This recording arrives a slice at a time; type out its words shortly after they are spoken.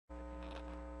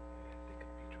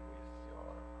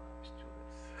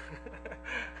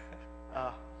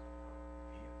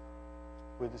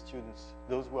with the students,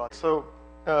 those who are. So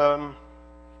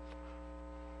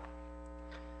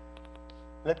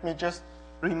let me just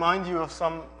remind you of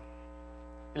some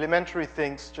elementary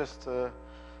things, just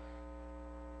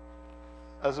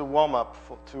as a warm-up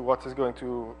to what is going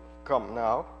to come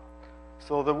now.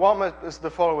 So the warm-up is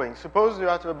the following. Suppose you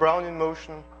have a Brownian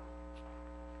motion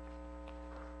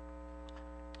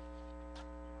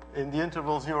in the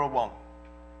interval 0, 1.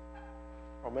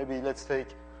 Or maybe let's take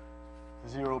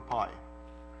 0 pi.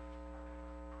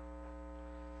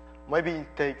 Maybe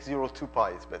take 0, 2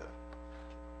 pi is better.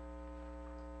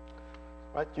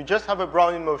 Right? You just have a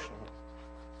Brownian motion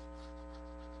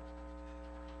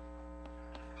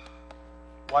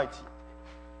here. Yt.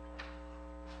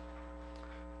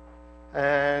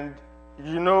 And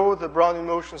you know the Brownian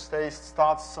motion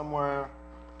starts somewhere,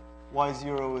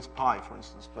 y0 is pi, for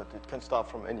instance, but it can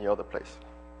start from any other place.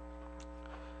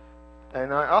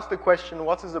 And I asked the question,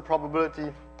 what is the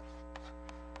probability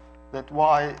that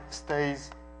y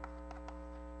stays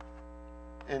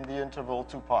in the interval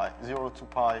 2 pi, 0 to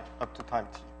pi, up to time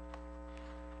t?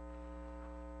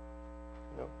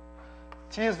 You know,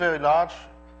 t is very large.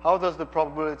 How does the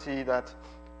probability that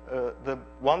the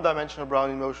one-dimensional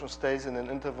Brownian motion stays in an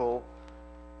interval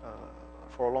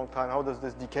for a long time, how does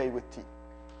this decay with t?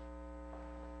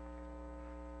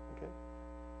 Okay.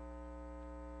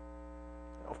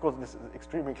 Of course, this is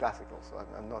extremely classical, so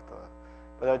I'm not,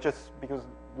 but I just, because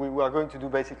we are going to do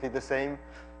basically the same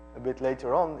a bit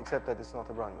later on, except that it's not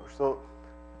a Brownian motion.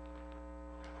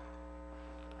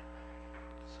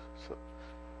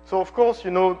 So of course,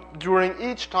 you know, during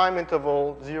each time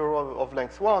interval, 0 of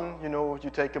length 1, you know, you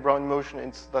take a Brownian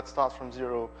motion that starts from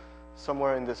 0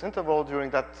 somewhere in this interval. During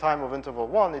that time of interval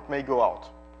 1, it may go out.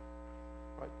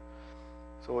 Right?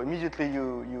 So immediately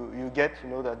you get, you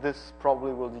know, that this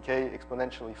probably will decay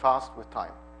exponentially fast with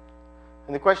time.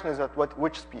 And the question is at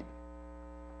which speed?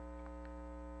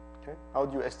 Okay? How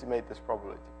do you estimate this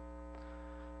probability?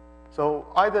 So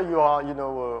either you are, you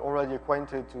know, already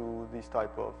acquainted to these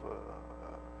type of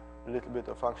a little bit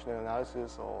of functional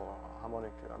analysis or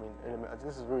harmonic, I mean,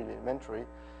 this is really elementary.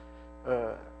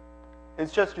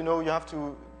 It's just, you know, you have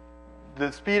to,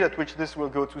 the speed at which this will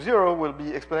go to 0 will be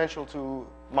exponential to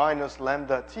minus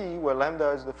lambda t, where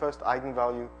lambda is the first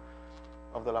eigenvalue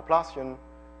of the Laplacian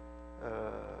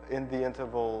in the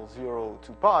interval 0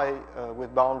 to pi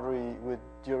with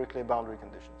Dirichlet boundary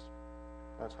conditions.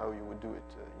 That's how you would do it,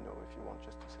 you know, if you want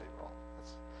just to say, well,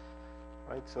 that's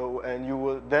right. So, and you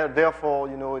will therefore,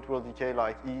 you know, it will decay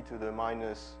like e to the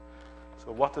minus.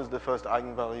 So, what is the first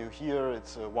eigenvalue here?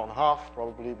 It's 1/2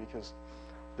 probably, because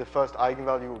the first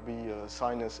eigenvalue will be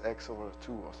sinus x over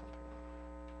 2 or something.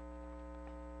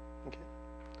 Okay.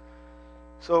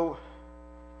 So,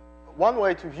 one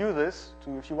way to view this,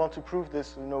 if you want to prove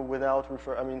this, you know, without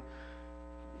referring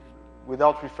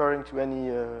to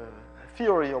any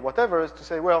theory or whatever, is to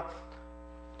say, well,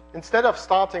 instead of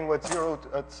starting with 0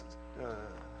 at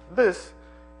this,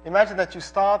 imagine that you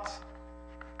start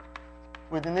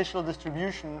with initial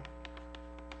distribution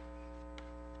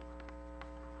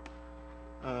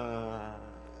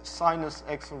sinus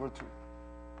x over 2.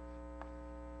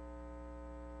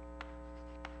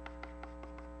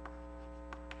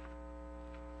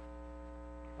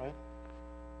 Right?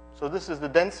 So this is the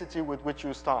density with which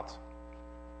you start.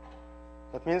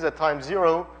 That means at time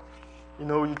 0, you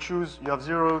know, you have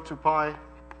 0 to pi,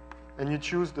 and you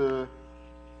choose the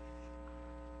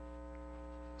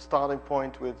starting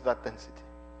point with that density.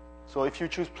 So if you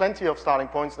choose plenty of starting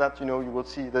points, that, you know, you will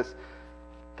see this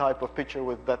type of picture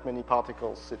with that many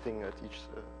particles sitting at each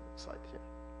side here.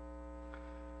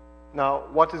 Now,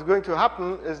 what is going to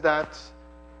happen is that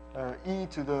e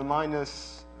to the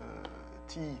minus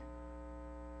t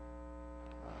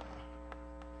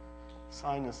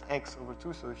sinus x over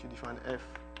 2, so if you define f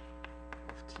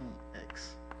of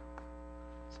tx,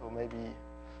 so maybe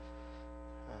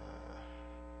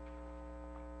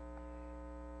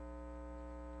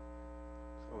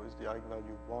so is the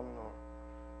eigenvalue 1 or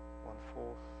 1/4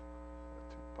 or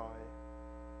 2 pi?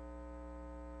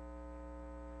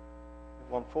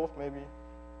 1/4 maybe?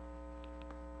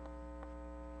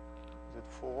 Is it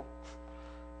 4?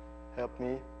 Help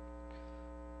me.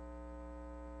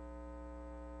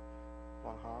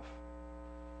 1/2.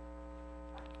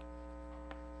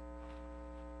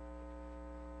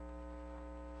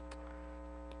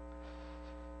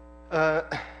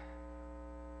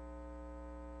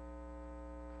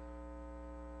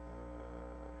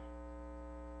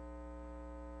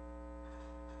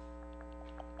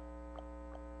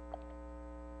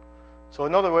 So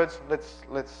in other words,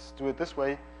 let's do it this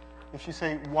way. If you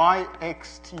say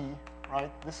yxt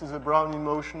right? This is a Brownian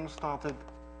motion started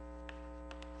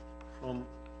from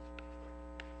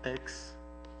x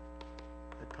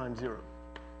at time 0,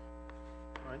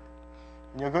 right?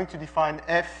 And you're going to define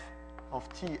f of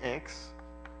tx,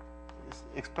 is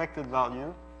expected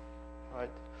value, right,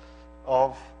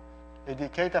 of a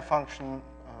decata function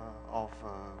of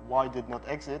y did not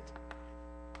exit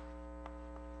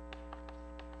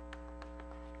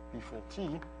before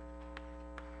t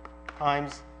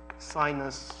times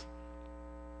sinus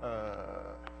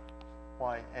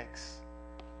yx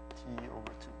t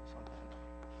over 2, something like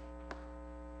that.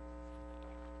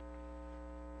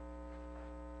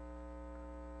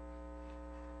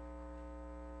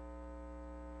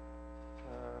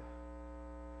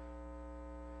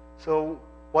 So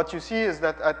what you see is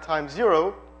that at time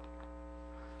 0,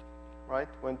 right,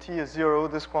 when t is 0,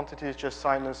 this quantity is just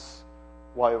sinus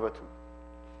y over 2.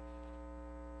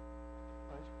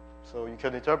 Right? So you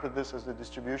can interpret this as the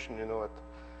distribution, you know, at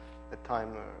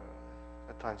time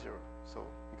 0. So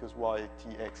because y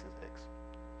tx is x.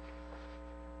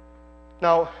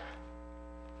 Now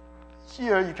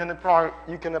here you can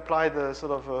apply the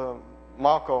sort of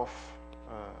Markov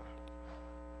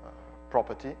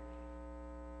property. Okay.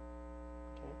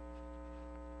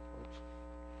 Oops.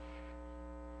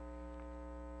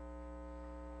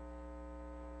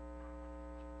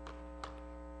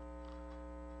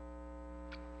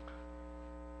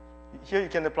 Here you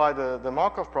can apply the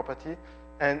Markov property,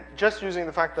 and just using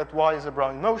the fact that y is a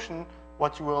Brownian motion,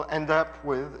 what you will end up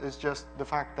with is just the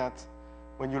fact that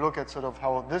when you look at sort of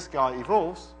how this guy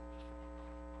evolves,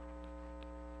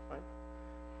 right,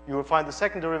 you will find the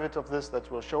second derivative of this that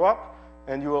will show up,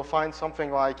 and you will find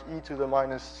something like e to the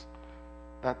minus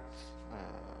that,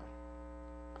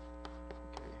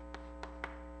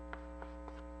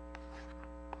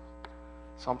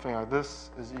 something like this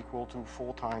is equal to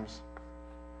 4 times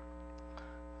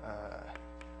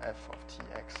f of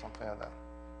tx, something like that.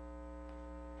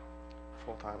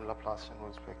 4 times Laplacian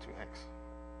with respect to x.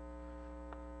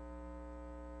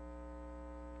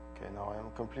 Okay, now I am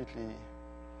completely.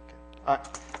 Okay. I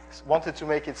wanted to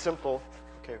make it simple.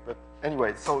 Okay, but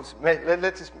anyway, so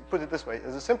let's put it this way: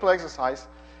 as a simple exercise,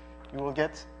 you will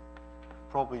get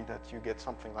probably that you get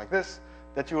something like this.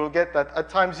 That you will get that at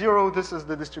time 0, this is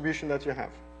the distribution that you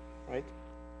have, right?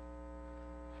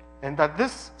 And that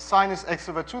this sinus x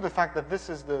over 2, the fact that this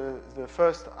is the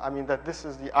first, I mean that this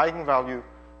is the eigenvalue.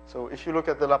 So if you look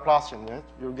at the Laplacian, right,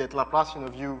 you'll get Laplacian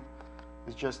of u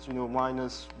is just, you know,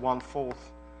 minus 1/4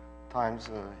 times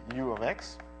u of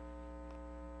x.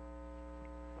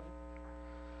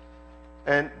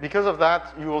 And because of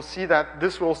that, you will see that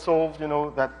this will solve, you know,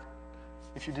 that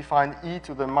if you define e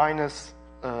to the minus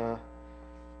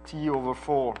t over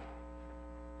 4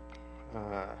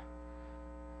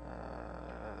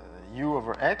 u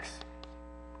over x,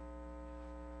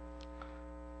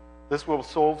 this will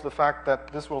solve the fact that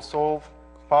this will solve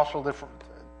partial difference.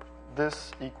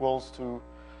 This equals to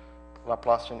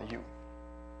Laplacian u.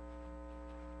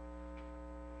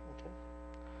 Okay.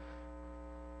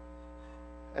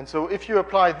 And so if you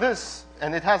apply this,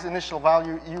 and it has initial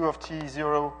value u of t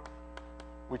 0,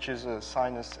 which is a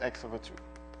sinus x over 2.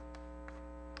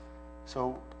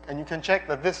 So, and you can check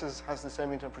that this has the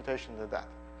same interpretation as that.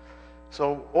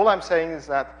 So all I'm saying is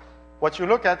that what you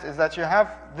look at is that you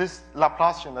have this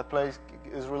Laplacian that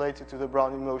is related to the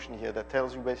Brownian motion here that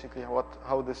tells you basically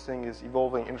how this thing is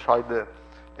evolving inside the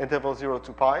interval 0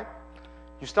 to pi.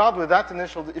 You start with that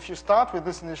initial, if you start with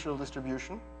this initial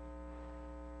distribution,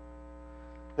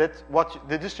 that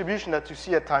the distribution that you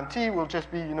see at time t will just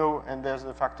be, you know, and there's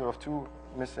a factor of 2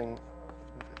 missing.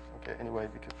 Okay, anyway,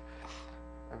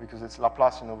 because it's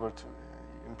Laplacian over 2.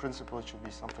 In principle, it should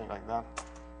be something like that.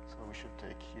 So we should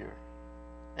take here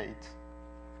 8.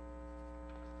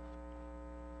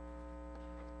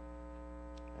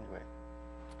 Anyway,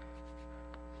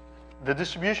 the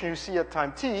distribution you see at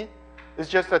time t is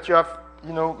just that you have,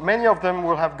 you know, many of them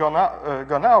will have gone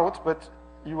out, but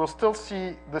you will still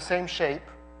see the same shape,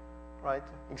 right?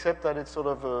 Except that it's sort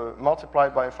of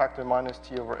multiplied by a factor minus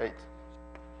t over 8.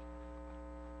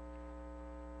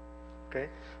 Okay,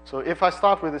 so if I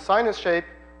start with a sinus shape,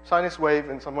 sinus wave,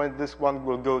 and somewhere this one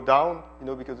will go down, you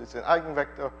know, because it's an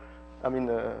eigenvector,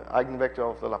 eigenvector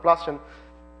of the Laplacian,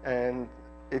 and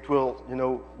it will, you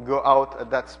know, go out at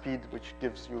that speed, which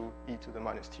gives you e to the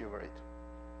minus t over 8.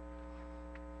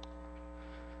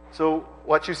 So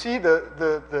what you see,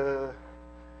 and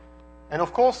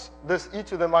of course, this e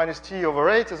to the minus t over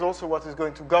 8 is also what is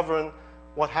going to govern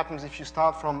what happens if you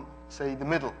start from, say, the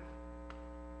middle.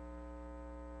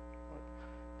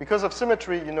 Because of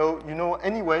symmetry, you know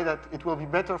anyway that it will be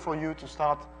better for you to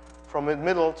start from the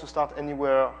middle to start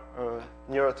anywhere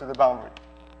nearer to the boundary.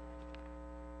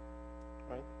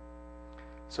 Right?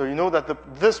 So you know that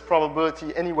this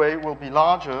probability anyway will be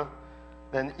larger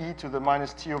than e to the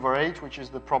minus t over 8, which is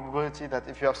the probability that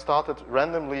if you have started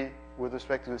randomly with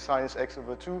respect to the sinus x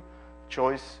over 2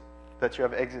 choice that you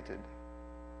have exited.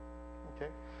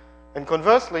 Okay? And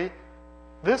conversely,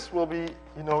 this will be,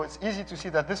 you know, it's easy to see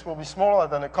that this will be smaller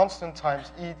than a constant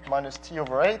times e minus t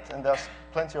over 8, and there's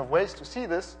plenty of ways to see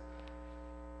this.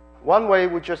 One way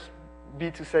would just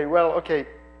be to say, well, okay,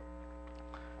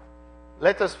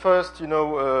 let us first, you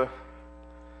know,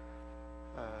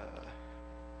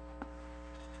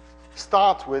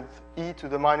 start with e to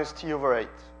the minus t over 8.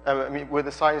 I mean, with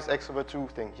the sinus x over 2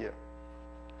 thing here.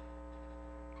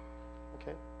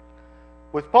 Okay.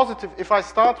 With positive, if I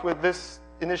start with this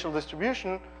initial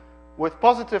distribution, with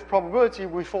positive probability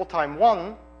before time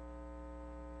 1,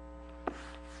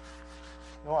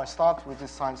 no, I start with this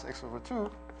sinus x over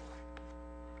 2.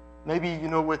 Maybe, you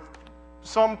know, with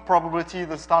some probability,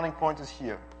 the starting point is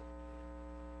here.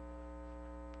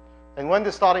 And when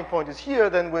the starting point is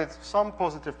here, then with some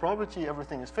positive probability,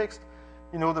 everything is fixed.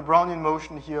 You know, the Brownian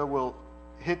motion here will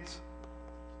hit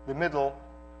the middle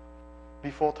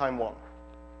before time 1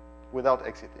 without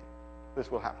exiting. This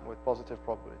will happen with positive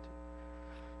probability.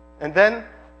 And then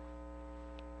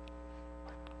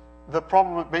the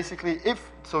problem, basically,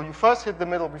 so you first hit the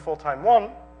middle before time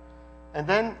 1, and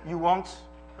then you want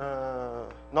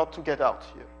not to get out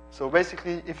here. So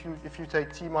basically, if you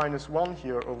take t minus 1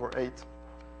 here over 8,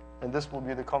 and this will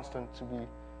be the constant to be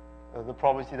the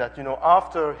probability that, you know,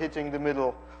 after hitting the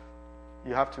middle,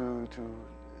 you have to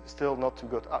still not to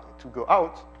go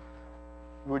out,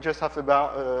 we would just have a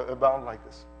bound like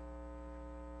this.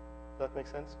 Does that make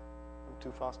sense? I'm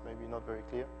too fast, maybe not very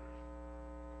clear.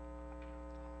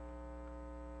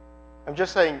 I'm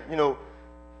just saying, you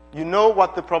know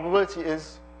what the probability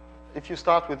is. If you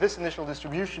start with this initial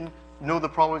distribution, you know the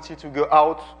probability to go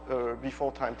out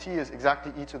before time t is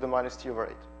exactly e to the minus t over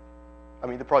 8. I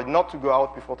mean, the probability not to go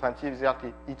out before time t is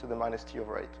exactly e to the minus t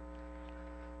over 8.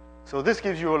 So this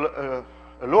gives you a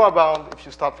lower bound if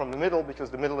you start from the middle, because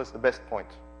the middle is the best point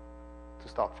to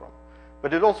start from.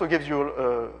 But it also gives you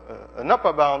an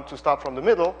upper bound to start from the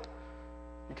middle,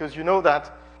 because you know that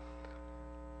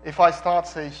if I start,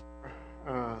 say,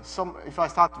 here, if I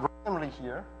start randomly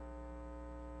here,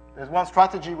 there's one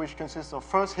strategy which consists of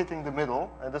first hitting the middle,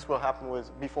 and this will happen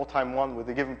with before time 1 with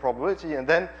a given probability, and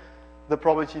then the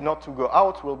probability not to go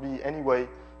out will be anyway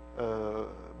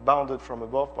bounded from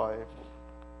above by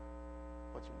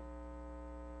what you mean.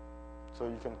 So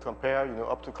you can compare, you know,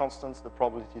 up to constants, the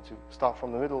probability to start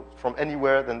from the middle, from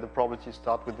anywhere, then the probability to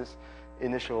start with this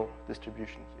initial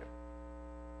distribution here.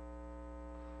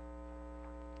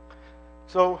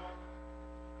 So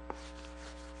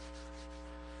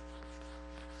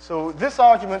this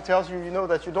argument tells you, you know,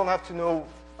 that you don't have to know,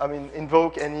 I mean,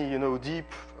 invoke any, you know, deep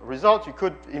result. You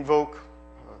could invoke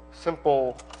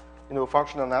simple, you know,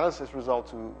 functional analysis result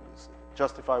to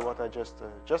justify what I just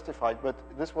justified. But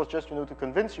this was just, you know, to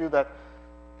convince you that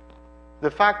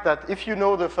the fact that if you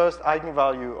know the first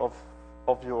eigenvalue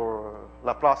of your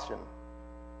Laplacian,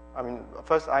 I mean,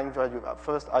 first eigenvalue,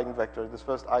 first eigenvector, this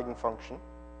first eigenfunction,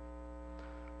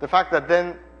 the fact that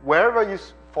then wherever you,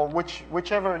 for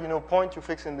whichever, you know, point you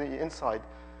fix in the inside,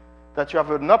 that you have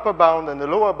an upper bound and a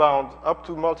lower bound up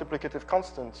to multiplicative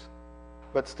constants,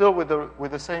 but still with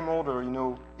the same order, you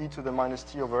know, e to the minus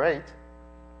t over 8,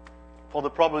 for the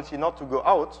probability not to go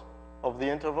out of the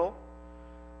interval.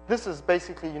 This is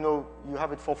basically, you know, you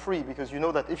have it for free, because you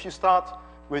know that if you start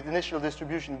with initial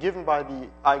distribution given by the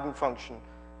eigenfunction,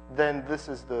 then this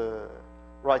is the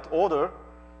right order,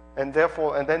 and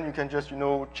therefore, and then you can just, you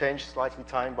know, change slightly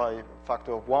time by a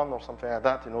factor of 1 or something like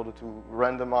that in order to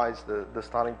randomize the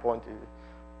starting point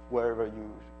wherever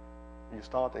you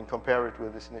start and compare it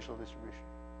with this initial distribution.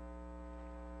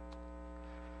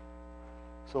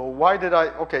 So why did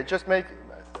okay, just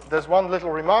there's one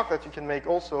little remark that you can make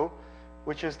also,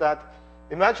 which is that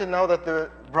imagine now that the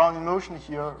Brownian motion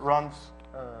here runs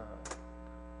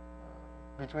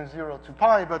between 0 to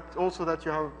pi, but also that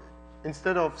you have,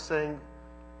 instead of saying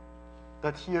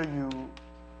that here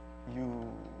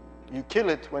you kill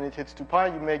it when it hits 2 pi,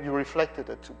 you reflect it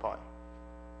at 2 pi. Right?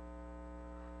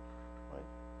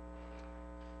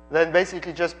 Then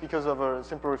basically just because of a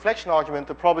simple reflection argument,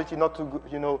 the probability not to,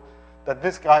 you know, that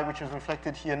this guy which is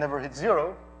reflected here never hits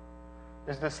 0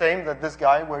 is the same that this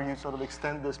guy where you sort of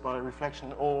extend this by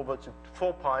reflection all over to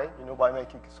 4 pi, you know, by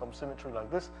making some symmetry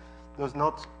like this, does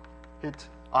not hit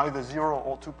either 0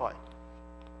 or 2 pi.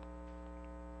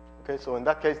 Okay, so in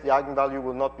that case, the eigenvalue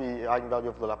will not be the eigenvalue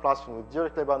of the Laplacian with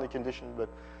directly bounded condition, but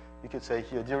You could say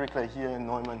here Dirichlet here and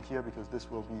Neumann here, because this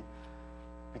will be,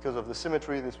 because of the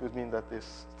symmetry, this would mean that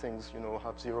these things, you know,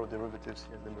 have zero derivatives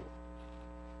here in the middle.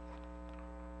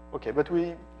 Okay, but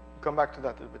we come back to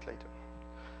that a little bit later.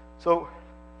 So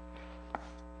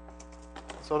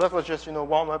that was just, you know,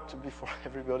 warm up to before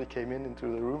everybody came into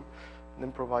the room, an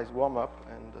improvised warm up,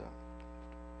 and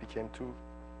became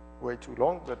way too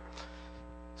long. But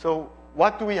so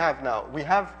what do we have now? We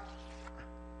have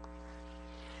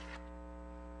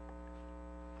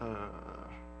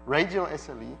radial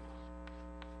SLE,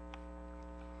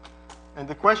 and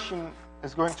the question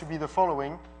is going to be the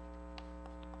following.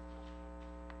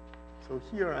 So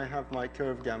here I have my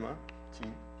curve gamma t.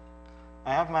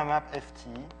 I have my map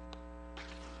ft,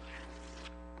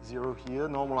 0 here,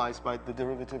 normalized by the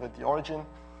derivative at the origin,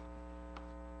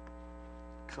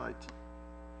 xi t.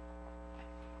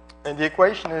 And the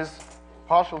equation is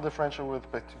partial differential with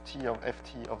respect to t of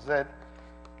ft of z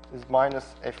is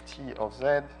minus ft of z,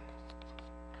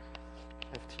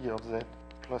 ft of z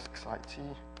plus xi t,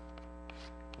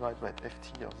 divided by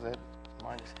ft of z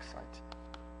minus xi t.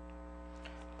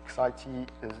 Xi t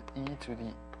is e to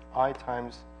the I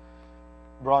times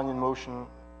Brownian motion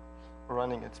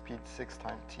running at speed 6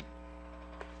 times t.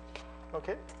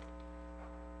 Okay?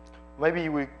 Maybe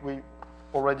we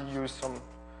already use some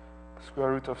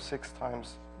square root of 6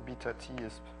 times beta t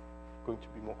is going to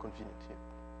be more convenient here.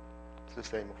 It's the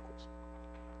same, of course.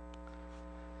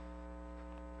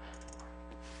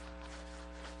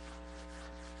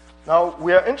 Now,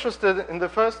 we are interested in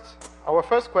our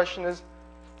first question is,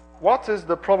 what is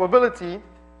the probability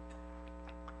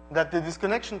that the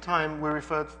disconnection time we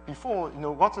referred before, you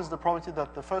know, what is the probability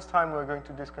that the first time we're going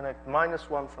to disconnect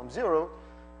 -1 from 0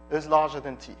 is larger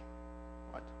than t?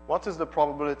 Right? What is the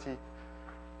probability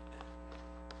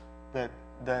that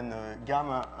then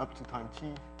gamma up to time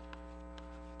t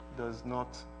does not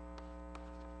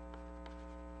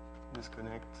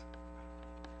disconnect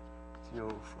 0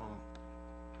 from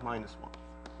 -1?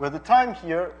 Where the time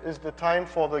here is the time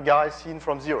for the guy seen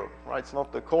from 0, right? It's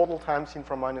not the caudal time seen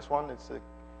from -1, it's the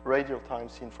radial time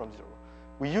seen from 0.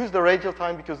 We use the radial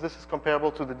time because this is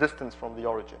comparable to the distance from the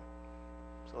origin.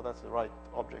 So that's the right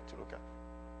object to look at.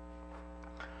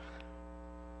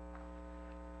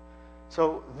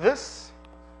 So this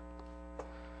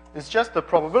is just the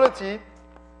probability.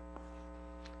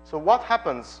 So what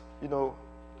happens, you know,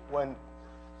 when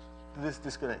this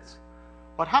disconnects?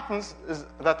 What happens is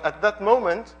that at that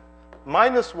moment,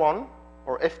 -1,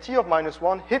 or ft of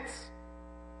 -1, hits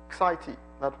xi t.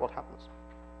 That's what happens.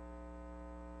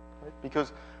 Right?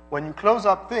 Because when you close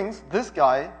up things, this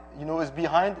guy, you know, is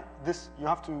behind this. You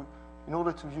have to, in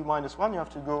order to view -1, you have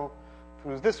to go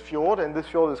through this fjord, and this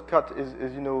fjord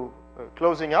is you know,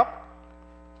 closing up.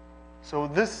 So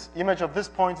this image of this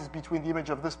point is between the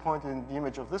image of this point and the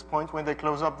image of this point. When they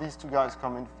close up, these two guys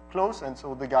come in close, and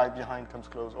so the guy behind comes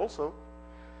close also.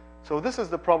 So this is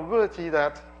the probability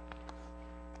that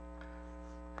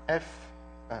f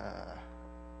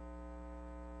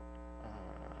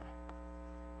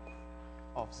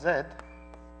of z,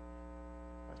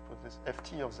 let's put this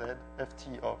ft of z,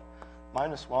 ft of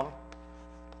 -1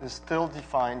 is still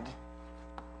defined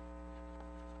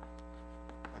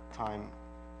at time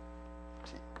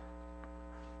t.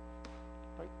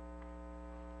 Right?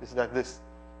 Is that this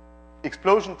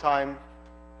explosion time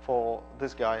for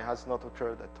this guy has not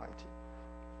occurred at time t.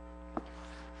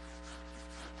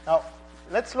 Now,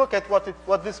 let's look at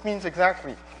what this means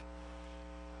exactly.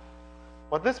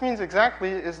 What this means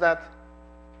exactly is that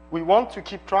we want to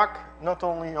keep track not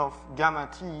only of gamma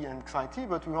t and xi t,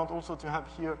 but we want also to have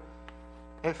here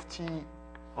ft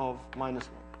of -1.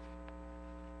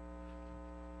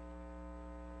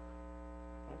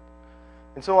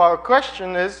 And so our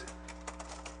question is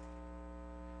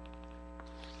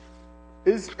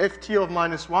ft of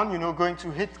 -1, you know, going to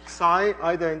hit xi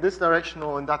either in this direction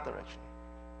or in that direction?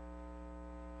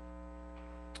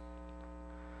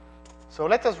 So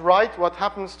let us write what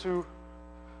happens to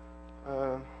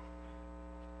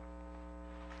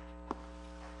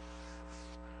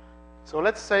so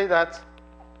let's say that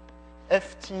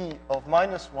ft of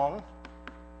 -1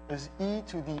 is e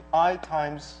to the I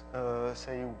times,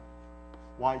 say,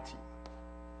 yt.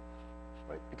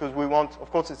 Right? Because we want,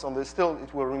 of course, it's on the still,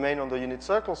 it will remain on the unit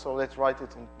circle, so let's write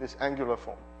it in this angular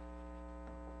form.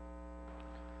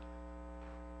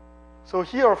 So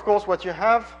here, of course, what you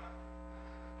have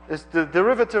is the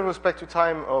derivative with respect to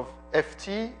time of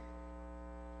ft.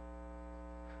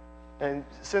 And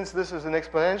since this is an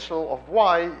exponential of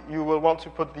y, you will want to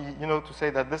put the, you know, to say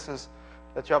that this is,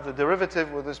 that you have the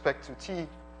derivative with respect to t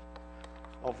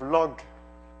of log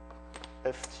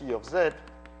ft of z,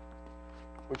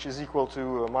 which is equal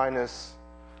to minus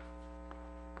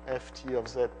ft of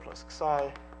z plus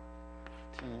psi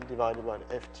t divided by the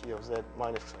ft of z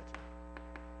minus psi t.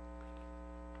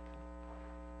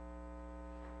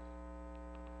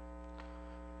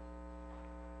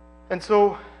 And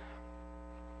so,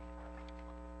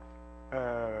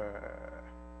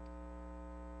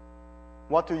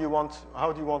 what do you want?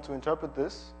 How do you want to interpret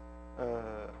this?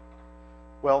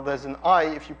 Well, there's an I.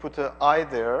 If you put an I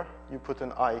there, you put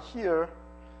an I here,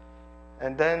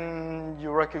 and then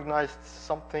you recognize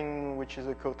something which is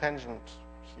a cotangent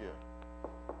here.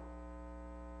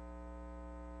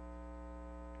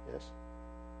 Yes?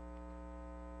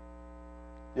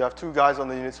 You have two guys on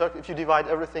the unit circle. If you divide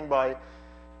everything by,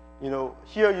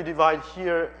 here you divide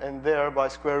here and there by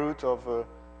square root of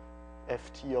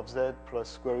ft of z plus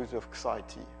square root of psi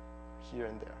t, here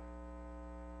and there.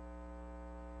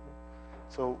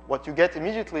 So what you get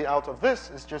immediately out of this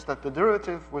is just that the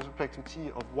derivative with respect to t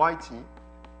of yt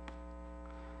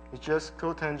is just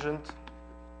cotangent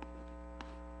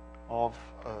of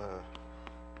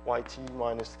yt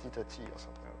minus theta t or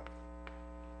something like that,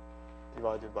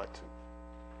 divided by 2.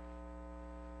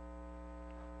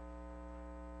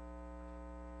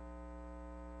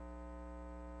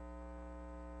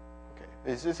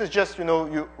 This is just,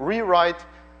 you rewrite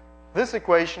this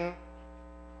equation,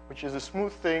 which is a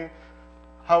smooth thing,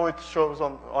 how it shows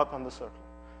up on the circle.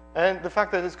 And the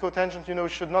fact that it's cotangent,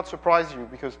 should not surprise you,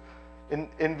 because in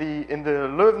the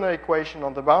Loewner equation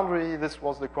on the boundary, this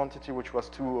was the quantity which was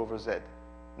 2 over z.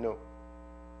 No.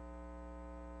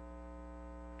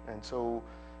 And so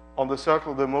on the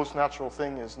circle, the most natural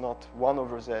thing is not 1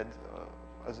 over z,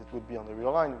 as it would be on the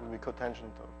real line. It would be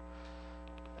cotangent of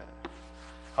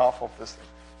half of this thing.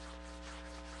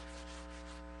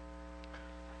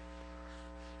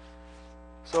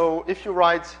 So if you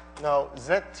write now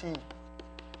zt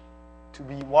to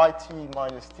be yt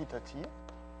minus theta t,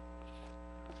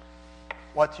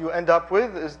 what you end up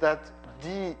with is that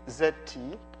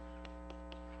dzt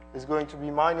is going to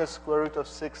be minus square root of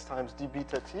 6 times d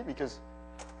beta t, because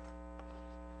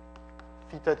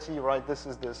theta t, right, this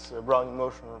is this Brownian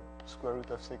motion square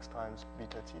root of 6 times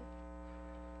beta t,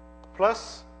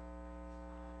 plus,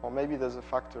 or maybe there's a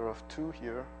factor of 2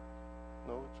 here.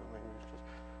 No, so maybe it's just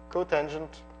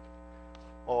cotangent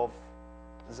of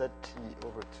zt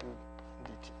over 2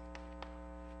 dt.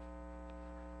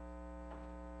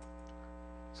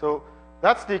 So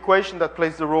that's the equation that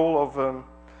plays the role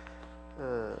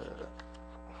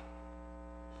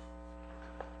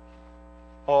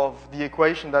of the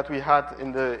equation that we had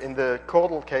in the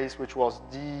caudal case, which was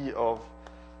d of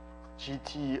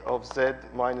gt of z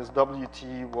minus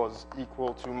wt was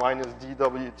equal to minus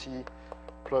dwt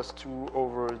plus 2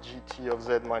 over gt of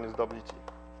z minus wt.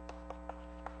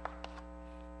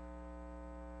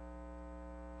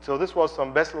 So this was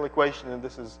some Bessel equation, and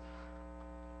this is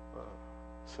a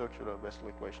circular Bessel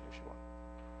equation, if you want.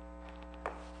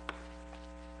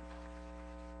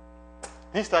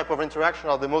 These type of interaction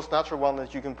are the most natural one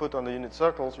that you can put on the unit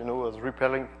circles, as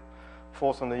repelling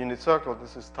force on the unit circle.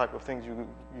 This is type of things you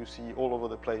see all over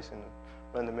the place in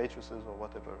random matrices or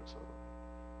whatever. So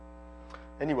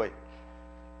anyway,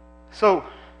 so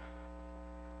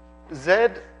z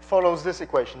follows this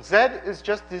equation. Z is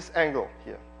just this angle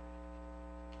here,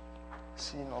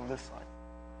 seen on this side.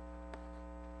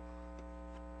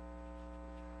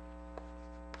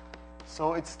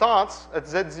 So it starts at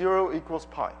z0 equals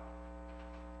pi.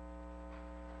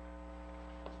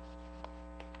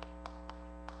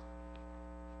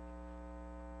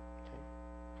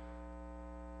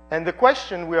 And the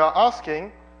question we are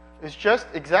asking is just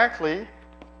exactly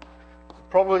the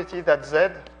probability that z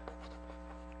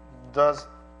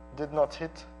did not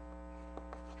hit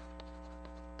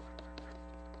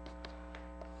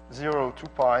 0 to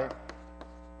pi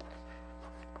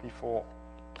before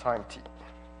time t.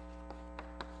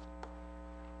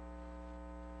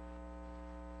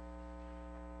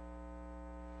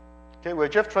 Okay, we're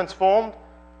just transformed.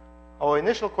 Our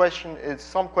initial question is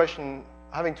some question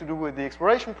having to do with the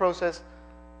exploration process,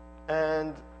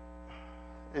 and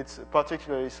it's a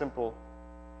particularly simple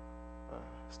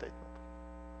statement.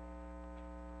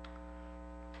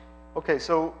 Okay,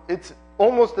 so it's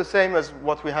almost the same as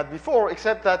what we had before,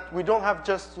 except that we don't have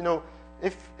just,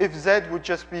 if z would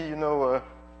just be, if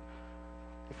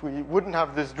we wouldn't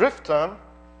have this drift term,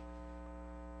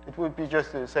 it would be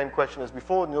just the same question as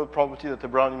before, probability that the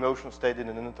Brownian motion stayed in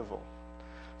an interval.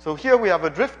 So here we have a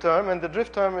drift term, and the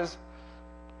drift term is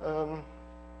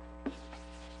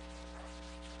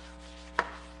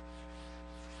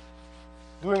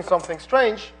doing something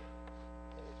strange.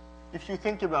 If you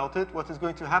think about it, what is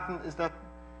going to happen is that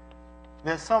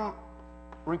there's some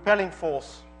repelling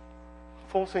force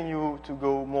forcing you to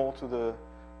go more to the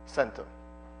center.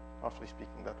 Roughly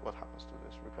speaking, that's what happens to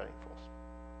this repelling force.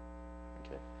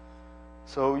 Okay.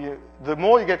 So the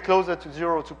more you get closer to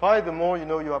 0 to pi, the more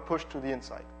you are pushed to the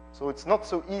inside. So it's not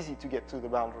so easy to get to the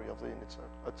boundary of the unit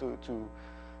circle,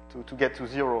 to get to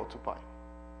 0 to pi.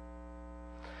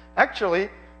 Actually,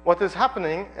 what is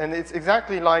happening, and it's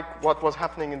exactly like what was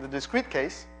happening in the discrete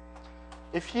case,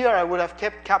 if here I would have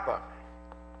kept kappa,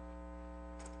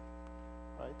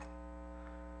 right?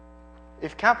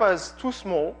 If kappa is too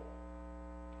small,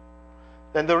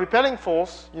 then the repelling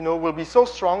force, will be so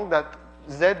strong that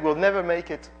Z will never make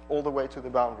it all the way to the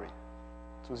boundary,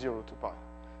 to 0 to pi.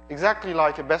 Exactly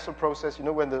like a Bessel process,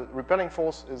 when the repelling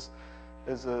force is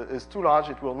too large,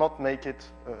 it will not make it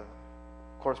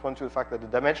correspond to the fact that the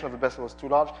dimension of the Bessel is too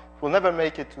large. It will never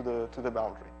make it to the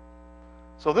boundary.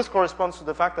 So this corresponds to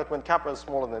the fact that when kappa is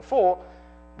smaller than 4,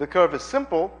 the curve is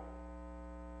simple,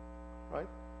 right?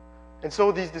 And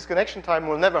so this disconnection time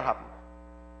will never happen.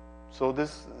 So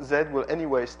this Z will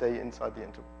anyway stay inside the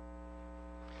interval.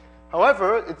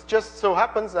 However, it just so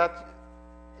happens that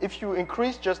if you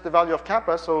increase just the value of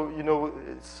kappa, so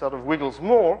it sort of wiggles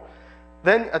more,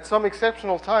 then at some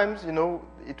exceptional times,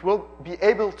 it will be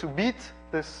able to beat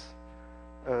this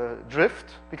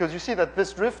drift, because you see that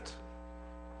this drift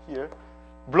here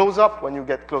blows up when you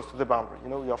get close to the boundary.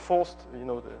 You are forced,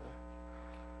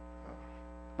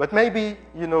 but maybe,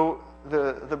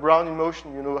 the Brownian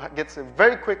motion, gets a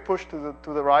very quick push to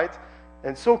the right,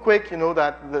 and so quick,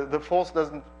 that the force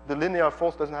doesn't, the linear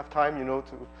force doesn't have time, to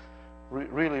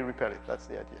really repel it. That's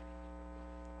the idea.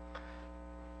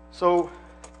 So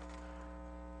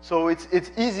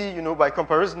it's easy, by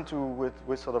comparison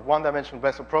with sort of one-dimensional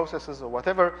Bessel processes or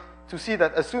whatever, to see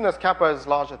that as soon as kappa is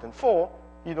larger than 4,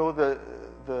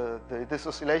 this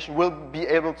oscillation will be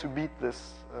able to beat the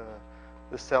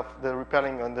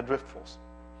repelling and the drift force.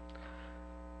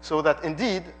 So that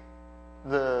indeed,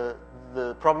 the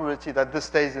probability that this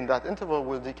stays in that interval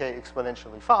will decay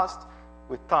exponentially fast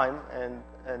with time,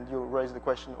 and you raise the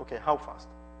question, okay, how fast?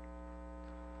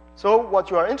 So what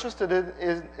you are interested in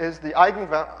is the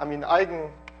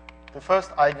the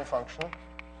first eigenfunction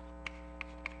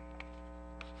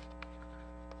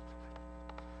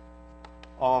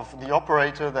of the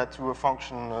operator that to a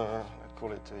function, I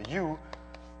call it u,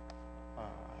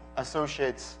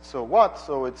 associates so what?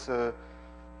 So it's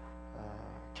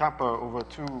kappa over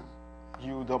 2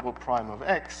 u double prime of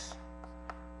x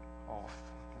of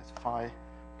phi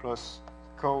plus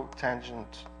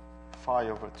cotangent phi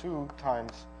over 2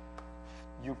 times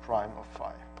u prime of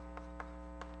phi.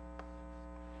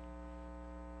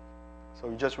 So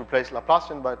you just replace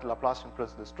Laplacian by Laplacian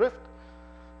plus this drift.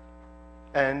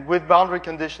 And with boundary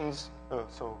conditions,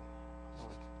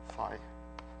 phi,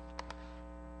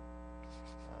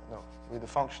 with the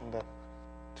function that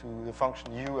to the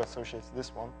function u associates this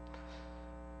one.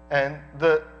 And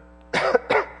the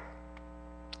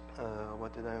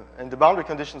and the boundary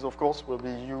conditions, of course, will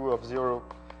be u of 0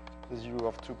 is u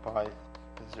of 2 pi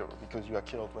is 0, because you are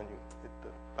killed when you hit the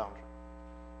boundary.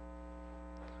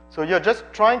 So you're just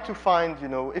trying to find,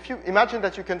 if you imagine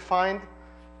that you can find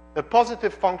a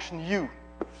positive function u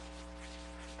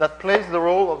that plays the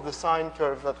role of the sine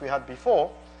curve that we had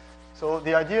before. So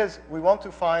the idea is we want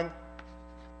to find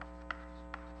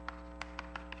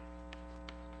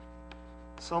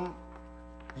some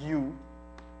u,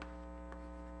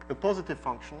 a positive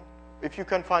function. If you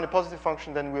can find a positive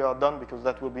function, then we are done, because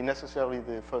that will be necessarily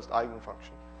the first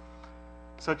eigenfunction,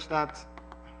 such that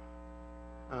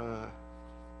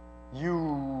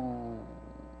u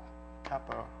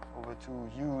kappa over 2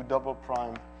 u double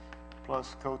prime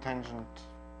plus cotangent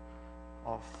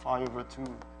of phi over 2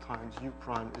 times u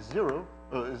prime is 0,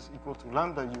 is equal to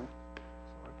lambda u,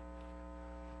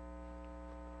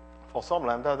 for some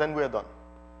lambda, then we are done.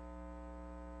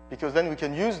 Because then we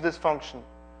can use this function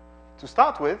to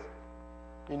start with,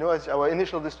 as our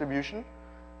initial distribution,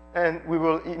 and we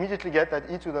will immediately get that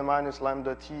e to the minus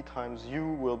lambda t times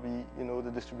u will be,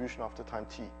 the distribution after time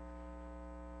t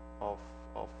of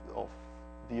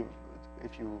the,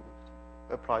 if you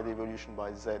apply the evolution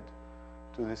by z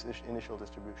to this initial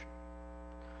distribution.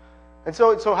 And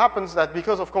so it so happens that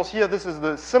because, of course, here this is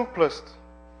the simplest,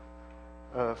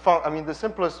 the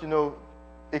simplest,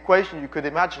 equation you could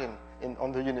imagine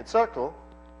on the unit circle,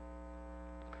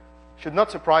 should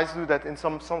not surprise you that in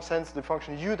some sense the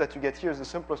function u that you get here is the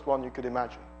simplest one you could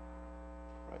imagine.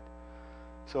 Right?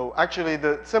 So actually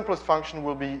the simplest function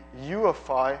will be u of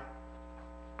phi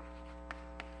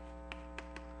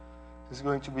is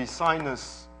going to be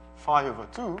sinus phi over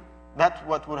 2. That's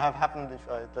what would have happened if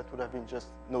that would have been just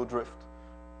no drift.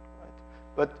 Right?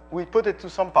 But we put it to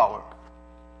some power.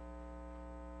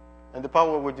 And the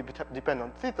power would depend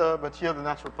on theta, but here the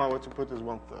natural power to put is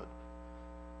 1/3.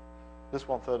 This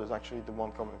 1/3 is actually the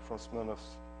one coming from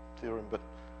Smirnov's theorem. But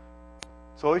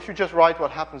so if you just write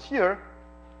what happens here,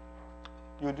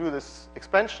 you do this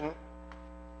expansion,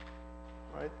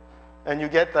 right? And you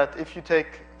get that if you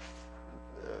take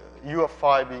u of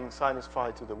phi being sinus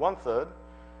phi to the 1/3,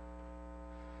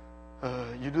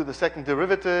 you do the second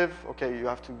derivative. Okay, you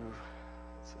have to,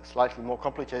 it's slightly more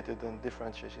complicated than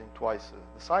differentiating twice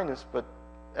the sinus, but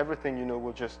everything you know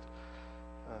will just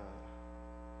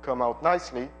come out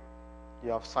nicely.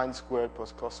 You have sine squared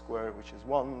plus cos squared, which is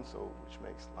 1, so which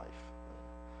makes life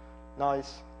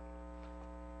nice.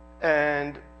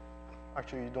 And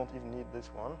actually, you don't even need this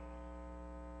one.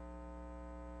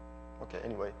 Okay,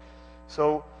 anyway.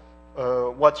 So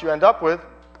what you end up with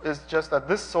is just that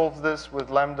this solves this with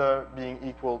lambda being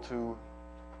equal to,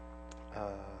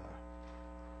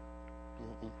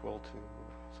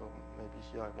 so maybe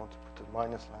here I want to put a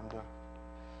minus lambda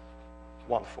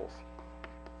 1/4.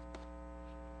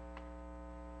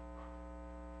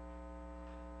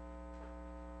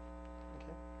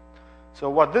 Okay. So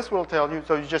what this will tell you,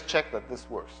 so you just check that this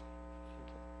works.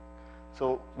 Okay.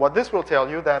 So what this will tell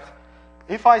you that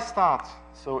if I start,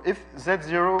 so if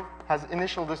Z0 has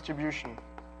initial distribution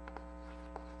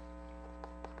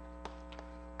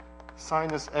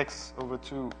sinus x over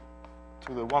 2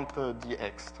 to the 1/3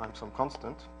 dx times some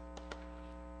constant,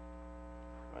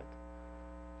 right?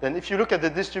 Then if you look at the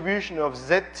distribution of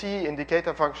zt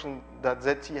indicator function that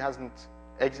zt hasn't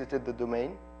exited the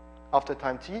domain after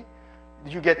time t,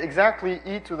 you get exactly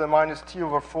e to the minus t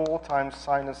over 4 times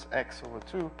sinus x over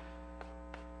 2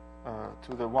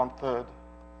 to the 1/3.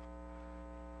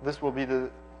 This will be the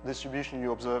distribution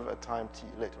you observe at time t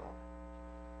later on.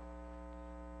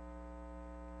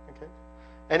 Okay?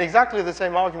 And exactly the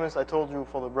same arguments I told you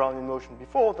for the Brownian motion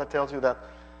before, that tells you that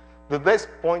the best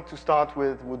point to start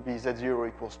with would be z0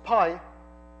 equals pi.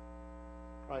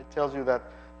 Right? Tells you that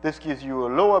this gives you a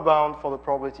lower bound for the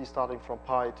probability starting from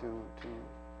pi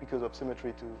because of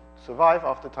symmetry to survive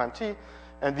after time t,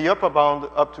 and the upper bound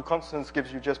up to constants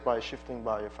gives you just by shifting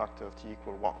by a factor of t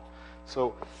equal 1.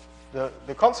 So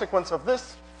the consequence of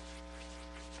this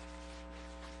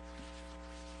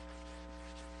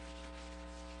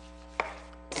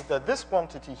is that this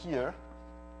quantity here,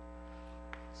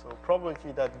 so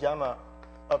probability that gamma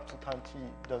up to time t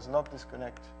does not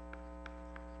disconnect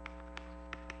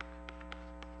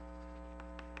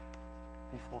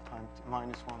before time t,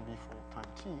 minus 1 before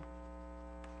time t,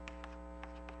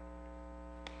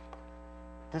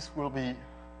 this will be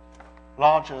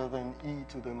larger than e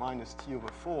to the minus t over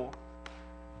 4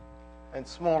 and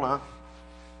smaller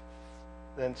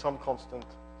than some constant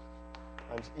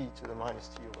times e to the minus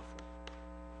t over 4.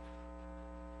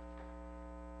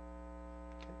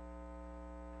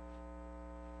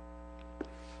 Okay.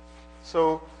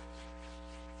 So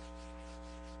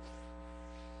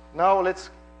now let's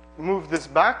move this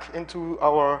back into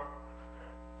our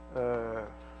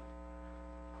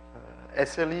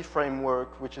SLE framework,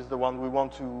 which is the one we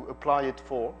want to apply it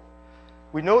for.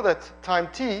 We know that time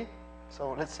t,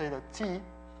 so let's say that t,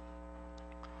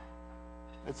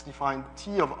 let's define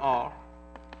t of r.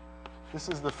 This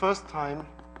is the first time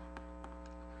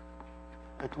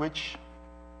at which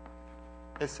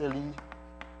SLE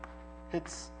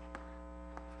hits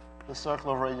the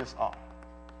circle of radius r.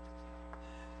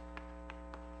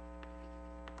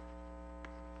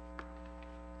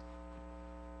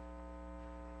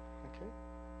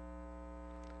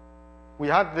 We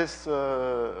had this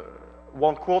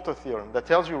 1/4 theorem that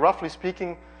tells you, roughly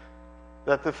speaking,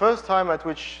 that the first time at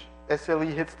which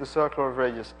SLE hits the circle of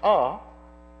radius r,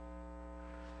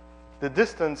 the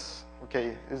distance,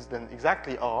 okay, is then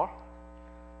exactly r,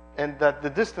 and that the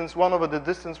distance, 1 over the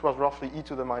distance, was roughly e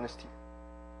to the minus t.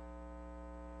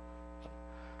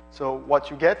 So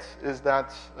what you get is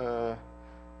that,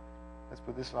 let's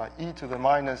put this like e to the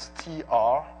minus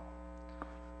tr,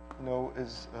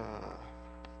 is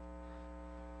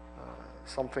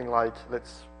something like,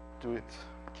 let's do it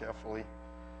carefully,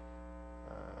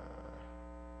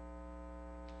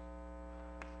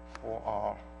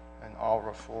 4r and r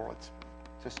over 4,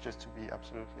 just to be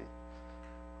absolutely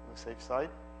on the safe side.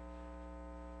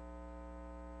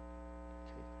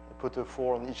 Okay. I put a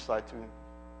 4 on each side to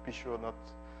be sure not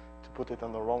to put it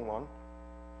on the wrong one.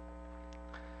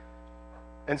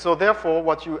 And so therefore,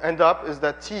 what you end up is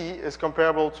that t is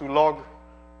comparable to log,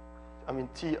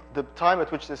 t, the time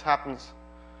at which this happens,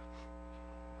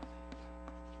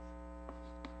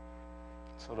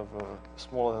 sort of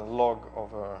smaller than log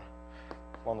over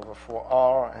 1 over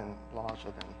 4r and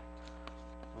larger than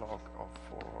log of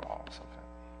 4r, something.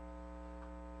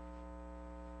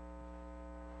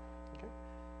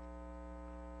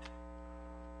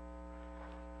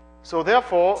 So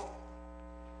therefore,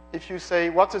 if you say,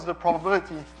 what is the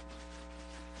probability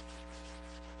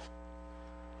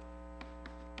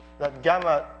that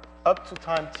gamma up to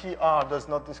time tr does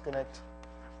not disconnect,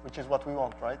 which is what we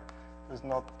want, right? Does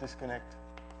not disconnect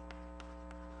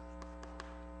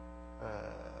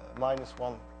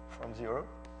 -1 from 0.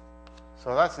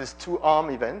 So that's this 2-arm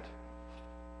event.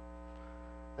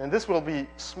 And this will be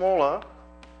smaller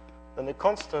than a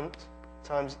constant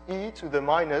times e to the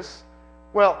minus,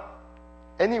 well,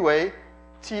 anyway,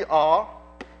 tr,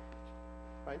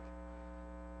 right,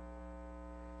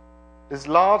 is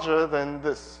larger than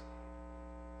this.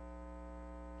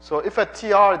 So if at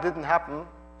tr it didn't happen,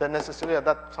 then necessarily at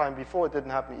that time before it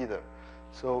didn't happen either.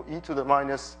 So e to the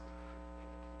minus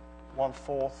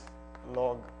 1/4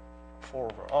 log 4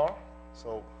 over r.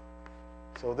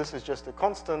 So this is just a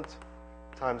constant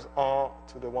times r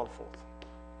to the 1/4.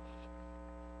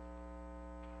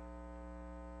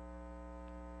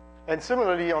 And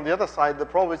similarly, on the other side, the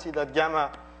probability that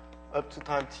gamma up to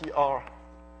time tr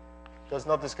does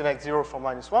not disconnect 0 from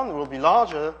 -1 will be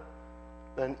larger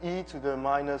than e to the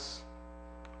minus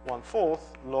 1/4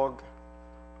 log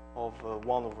of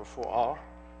 1 over 4r,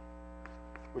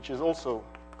 which is also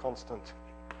constant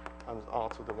times r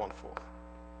to the 1/4.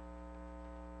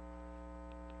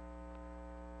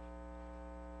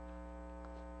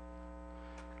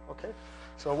 Okay,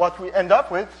 so what we end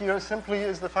up with here simply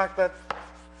is the fact that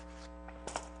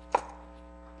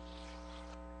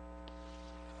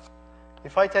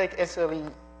if I take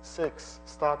SLE 6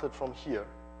 started from here,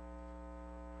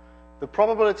 the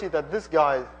probability that this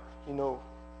guy, you know,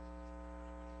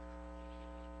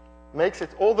 makes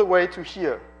it all the way to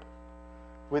here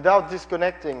without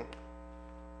disconnecting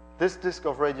this disk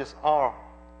of radius r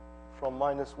from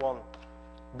 -1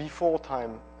 before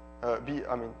time,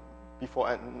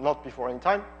 not before any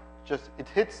time, just it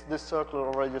hits this circle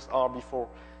of radius r before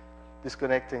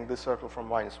disconnecting this circle from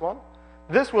 -1.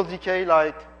 This will decay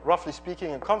like, roughly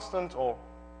speaking, a constant or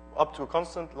up to a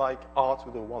constant like r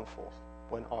to the 1/4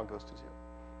 when r goes to 0.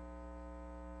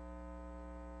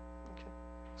 Okay.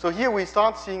 So here we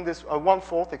start seeing this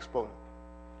 1/4 exponent.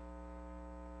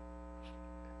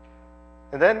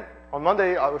 And then on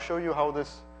Monday, I will show you how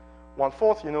this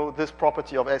 1/4, you know, this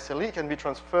property of SLE can be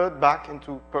transferred back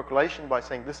into percolation by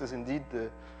saying this is indeed the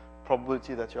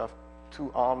probability that you have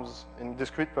 2 arms in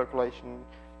discrete percolation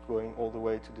going all the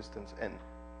way to distance n,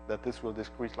 that this will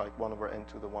decrease like 1 over n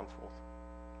to the 1/4.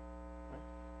 Right?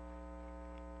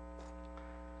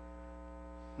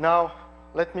 Now,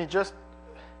 let me just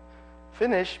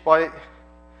finish by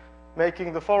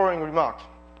making the following remark.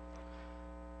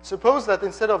 Suppose that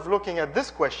instead of looking at this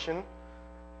question,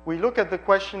 we look at the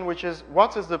question which is,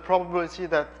 what is the probability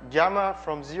that gamma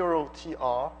from 0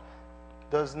 tr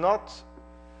does not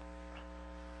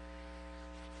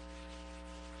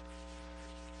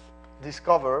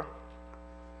discover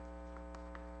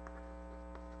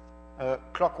a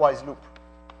clockwise loop?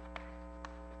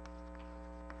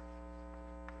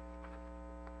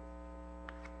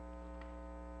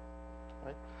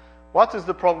 Right? What is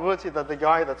the probability that the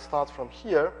guy that starts from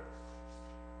here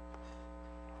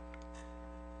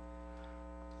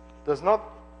does not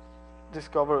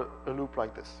discover a loop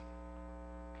like this?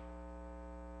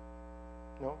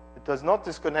 No, it does not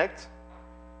disconnect.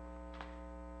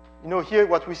 You know, here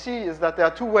what we see is that there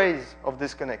are 2 ways of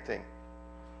disconnecting.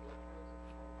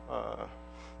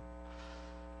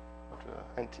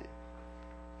 NT.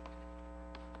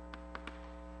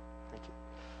 Thank you.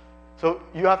 So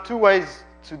you have 2 ways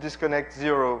to disconnect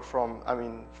 0 from,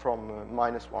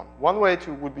 -1. One way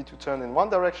would be to turn in one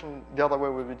direction. The other way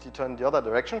would be to turn the other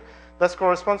direction. That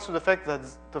corresponds to the fact that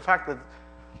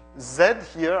Z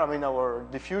here, our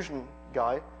diffusion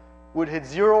guy, would hit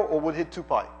 0 or would hit 2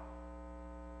 pi.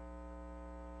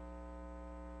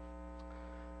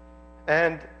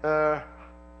 And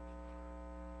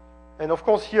of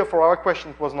course, here for our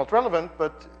question it was not relevant,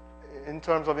 but in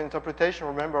terms of interpretation,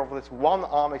 remember of this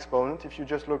 1-arm exponent, if you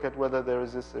just look at whether there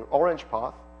is this orange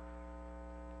path,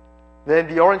 then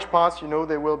the orange paths, you know,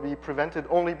 they will be prevented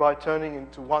only by turning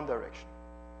into one direction.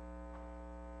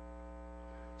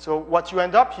 So what you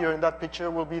end up here in that picture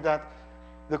will be that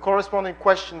the corresponding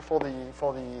question for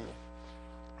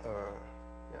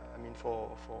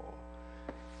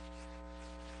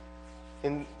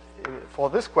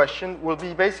this question will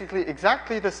be basically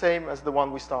exactly the same as the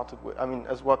one we started with,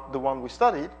 the one we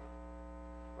studied,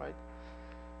 right?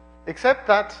 Except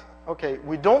that, okay,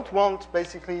 we don't want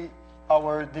basically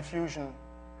our diffusion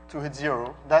to hit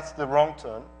 0. That's the wrong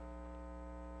turn.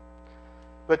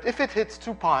 But if it hits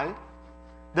 2 pi,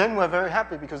 then we're very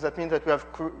happy because that means that we have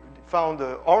found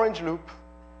the orange loop,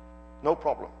 no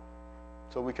problem.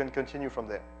 So we can continue from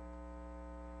there.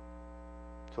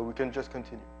 So we can just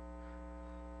continue,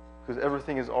 because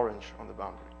everything is orange on the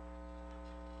boundary.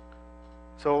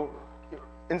 So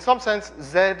in some sense,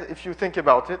 Z, if you think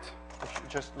about it, if you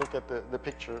just look at the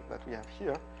picture that we have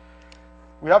here,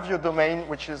 we have your domain,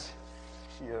 which is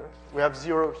here. We have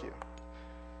 0 here.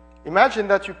 Imagine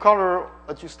that you color,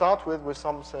 that you start with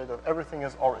some say that everything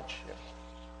is orange here.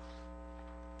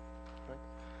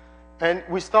 Right? And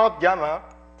we start gamma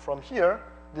from here,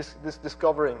 this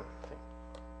discovering thing.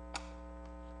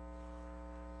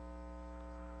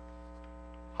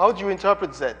 How do you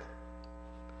interpret Z?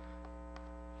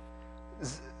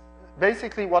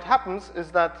 Basically, what happens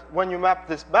is that when you map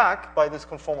this back by this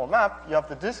conformal map, you have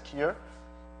the disk here,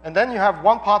 and then you have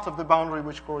one part of the boundary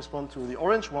which corresponds to the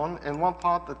orange one, and one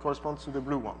part that corresponds to the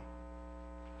blue one,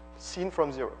 seen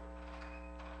from 0.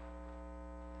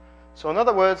 So in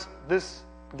other words, this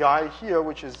guy here,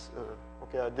 which is,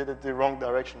 okay, I did it the wrong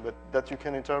direction, but that you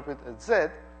can interpret as Z,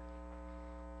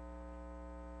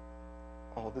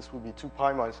 oh, this would be 2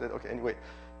 pi minus Z. Okay, anyway,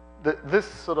 this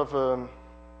sort of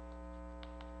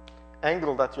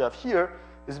angle that you have here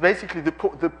is basically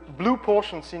the blue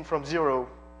portion seen from 0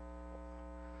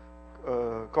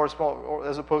 correspond, or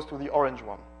as opposed to the orange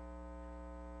one.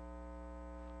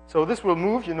 So this will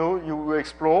move, you know, you will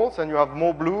explore, and you have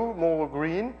more blue, more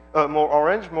green, more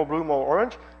orange, more blue, more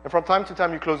orange, and from time to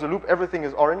time you close the loop, everything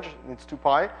is orange, it's 2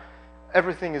 pi,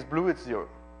 everything is blue, it's 0.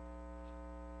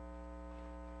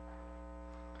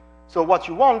 So what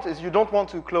you want is you don't want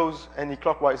to close any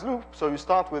clockwise loop, so you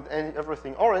start with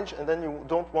everything orange, and then you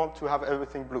don't want to have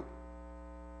everything blue.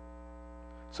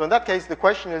 So in that case, the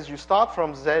question is you start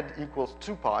from Z equals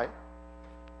 2 pi.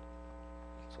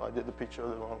 So I did the picture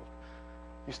wrong.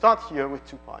 You start here with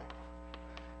 2 pi.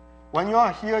 When you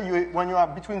are here, when you are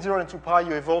between 0 and 2 pi,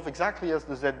 you evolve exactly as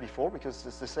the Z before, because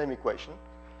it's the same equation.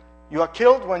 You are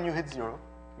killed when you hit 0,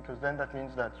 because then that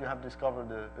means that you have discovered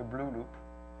a blue loop.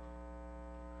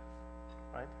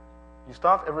 Right? You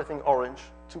start everything orange.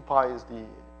 2 pi is the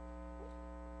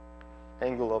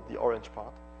angle of the orange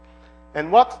part.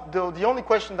 And the only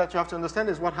question that you have to understand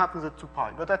is what happens at 2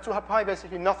 pi. But at 2 pi,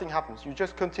 basically nothing happens. You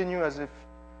just continue as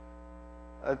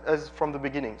from the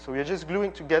beginning. So you're just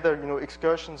gluing together, you know,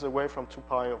 excursions away from 2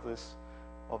 pi of this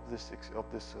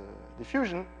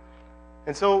diffusion.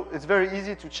 And so it's very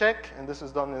easy to check, and this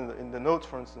is done in the notes,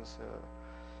 for instance,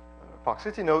 Park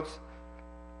City notes,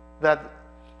 that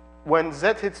when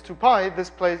Z hits 2 pi, this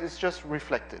place is just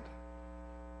reflected.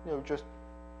 You know, just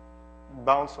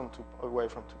bounce away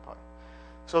from 2 pi.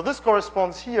 So this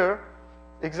corresponds here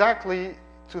exactly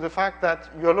to the fact that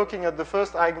you're looking at the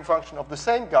first eigenfunction of the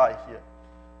same guy here,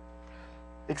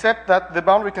 except that the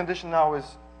boundary condition now is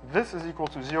this is equal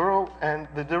to 0, and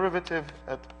the derivative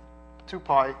at 2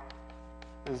 pi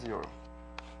is 0.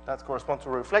 That corresponds to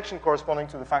a reflection corresponding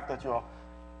to the fact that you are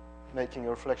making a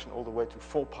reflection all the way to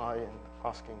 4 pi and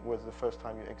asking where's the first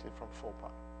time you exit from 4 pi.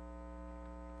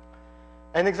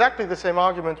 And exactly the same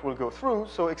argument will go through,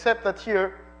 so except that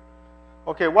here,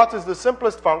 okay, what is the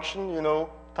simplest function, you know,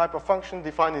 type of function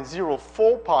defined in 0,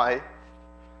 4 pi,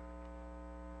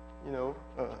 you know,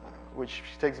 which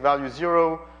takes value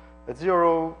 0 at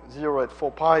 0, 0 at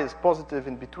 4 pi is positive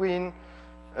in between.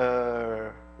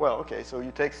 Well, okay, so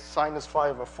you take sinus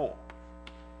 5 over 4.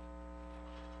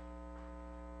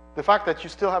 The fact that you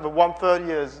still have a 1/30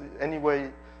 is anyway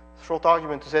short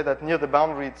argument to say that near the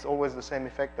boundary it's always the same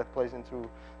effect that plays into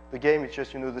the game. It's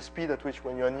just, you know, the speed at which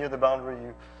when you're near the boundary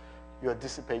you are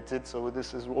dissipated. So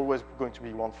this is always going to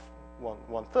be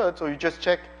 1/3. So you just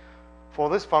check for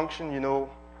this function, you know,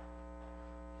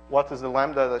 what is the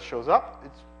lambda that shows up.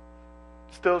 It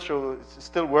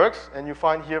still works, and you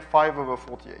find here 5 over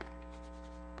 48.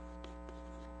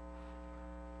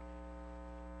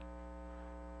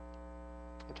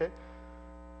 Okay?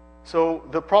 So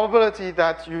the probability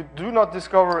that you do not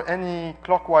discover any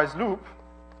clockwise loop,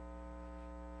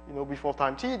 you know, before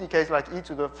time t decays like e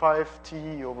to the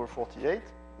 5t over 48,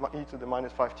 e to the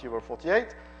minus 5t over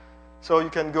 48. So you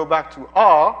can go back to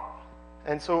r,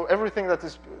 and so everything that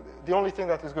is, the only thing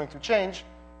that is going to change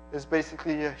is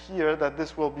basically here that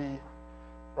this will be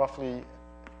roughly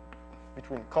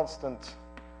between constant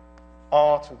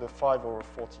r to the 5 over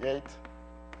 48,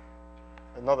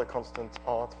 another constant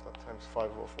r times 5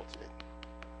 over 48.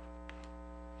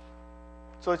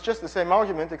 So it's just the same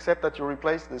argument, except that you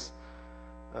replace this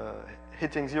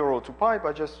hitting 0 to pi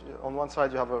by just on one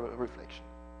side you have a reflection.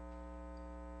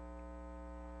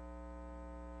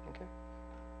 Okay?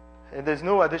 And there's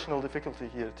no additional difficulty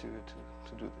here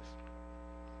to do this.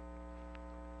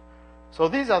 So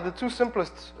these are the two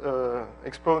simplest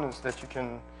exponents that you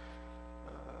can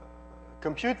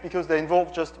compute because they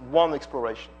involve just one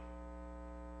exploration.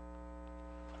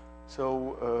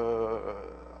 So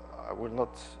I will not.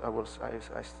 I will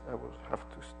have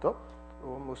to stop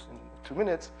almost in 2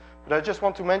 minutes. But I just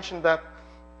want to mention that.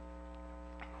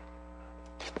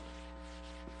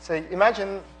 Say,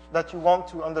 imagine that you want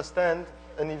to understand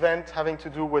an event having to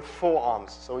do with 4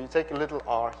 arms. So you take a little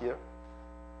r here.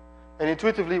 And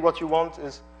intuitively, what you want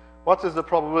is, what is the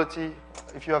probability,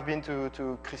 if you have been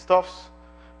to Christophe's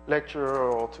lecture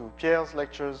or to Pierre's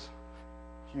lectures,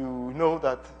 you know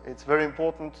that it's very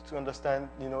important to understand,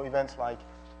 events like,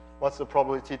 what's the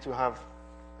probability to have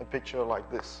a picture like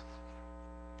this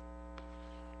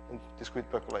in discrete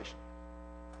percolation?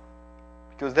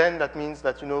 Because then that means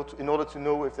that, in order to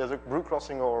know if there's a blue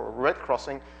crossing or a red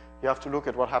crossing, you have to look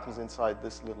at what happens inside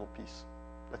this little piece.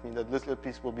 That means that this little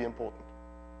piece will be important.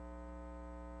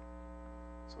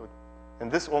 So, and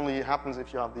this only happens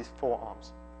if you have these 4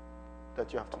 arms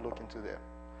that you have to look into there.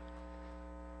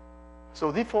 So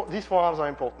these four arms are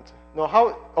important. Now,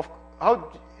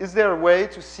 how is there a way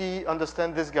to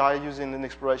understand this guy using an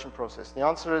exploration process? The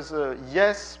answer is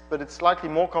yes, but it's slightly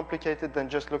more complicated than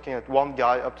just looking at one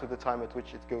guy up to the time at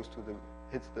which it goes to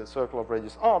hits the circle of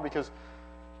radius r, because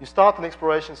you start an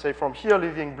exploration, say, from here,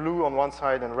 leaving blue on one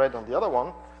side and red on the other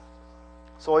one.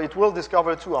 So it will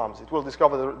discover 2 arms. It will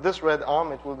discover this red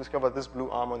arm. It will discover this blue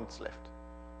arm on its left.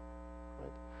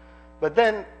 Right? But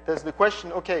then there's the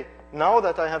question, okay, now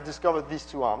that I have discovered these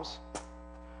 2 arms,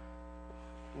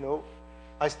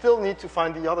 I still need to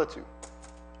find the other 2.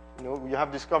 You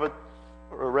have discovered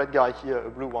a red guy here, a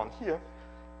blue one here.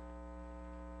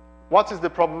 What is the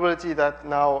probability that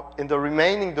now in the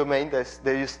remaining domain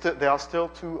there are still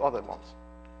 2 other ones?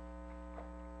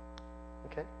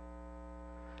 Okay.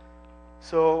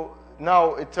 So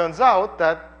now it turns out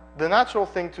that the natural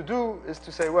thing to do is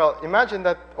to say, well, imagine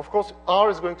that, of course, r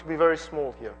is going to be very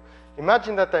small here.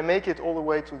 Imagine that I make it all the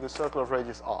way to the circle of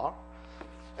radius r.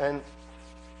 And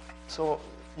so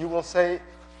you will say,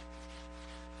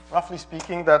 roughly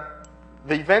speaking, that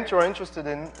the event you're interested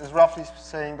in is roughly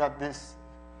saying that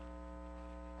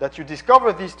that you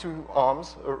discover these 2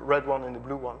 arms, a red one and a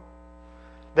blue one.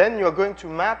 Then you're going to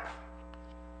map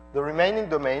the remaining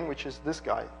domain, which is this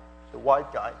guy, the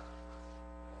white guy,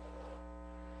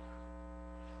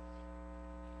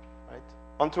 right,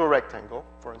 onto a rectangle,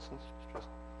 for instance, just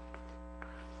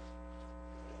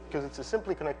because it's a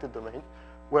simply connected domain,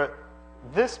 where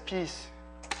this piece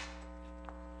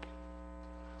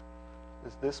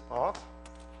is this part,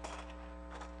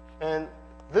 and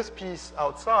this piece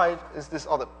outside is this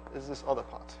other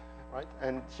part, right?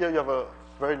 And here you have a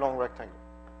very long rectangle.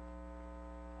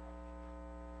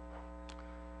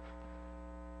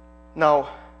 Now,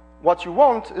 what you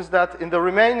want is that in the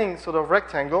remaining sort of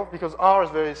rectangle, because r is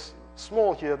very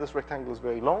small here, this rectangle is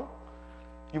very long,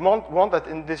 you want that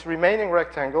in this remaining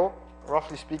rectangle,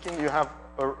 roughly speaking, you have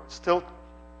still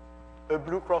a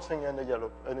blue crossing and a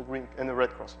yellow and a green and a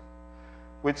red crossing,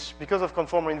 which, because of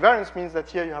conformal invariance, means that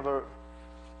here you have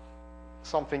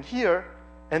something here,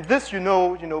 and this you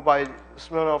know by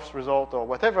Smirnov's result or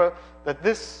whatever, that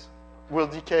this will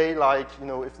decay like,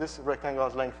 if this rectangle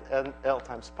has length L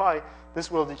times pi, this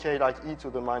will decay like e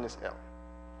to the minus L.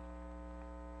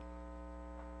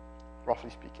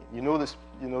 Roughly speaking.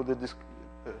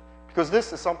 Because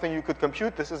this is something you could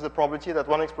compute. This is the probability that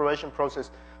one exploration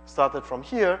process started from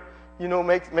here,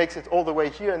 makes it all the way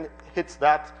here and hits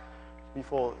that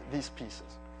before these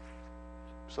pieces.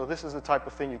 So this is the type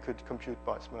of thing you could compute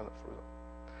by Smirnov result.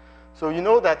 So you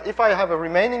know that if I have a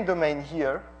remaining domain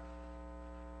here,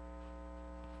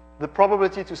 the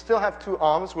probability to still have 2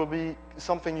 arms will be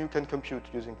something you can compute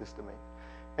using this domain.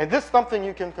 And this something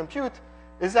you can compute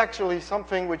is actually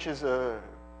something which is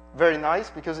very nice,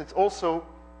 because it's also,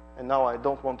 and now I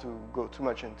don't want to go too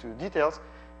much into details,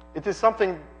 it is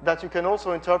something that you can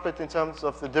also interpret in terms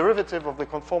of the derivative of the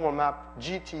conformal map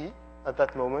GT at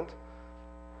that moment,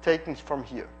 taken from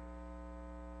here.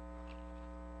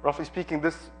 Roughly speaking,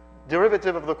 this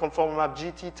derivative of the conformal map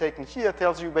GT taken here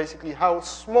tells you basically how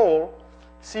small,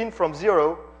 seen from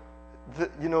 0,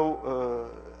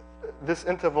 this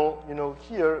interval,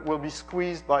 here will be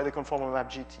squeezed by the conformal map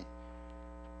GT.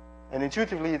 And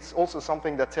intuitively, it's also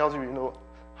something that tells you,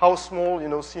 how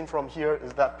small, seen from here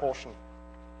is that portion.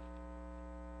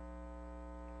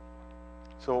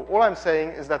 So all I'm saying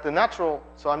is that the natural,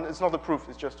 it's not a proof,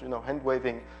 it's just,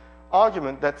 hand-waving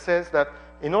argument that says that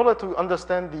in order to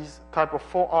understand these type of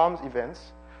 4 arms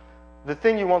events, the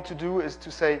thing you want to do is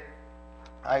to say,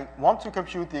 I want to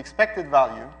compute the expected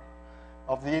value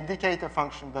of the indicator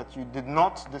function that you did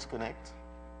not disconnect,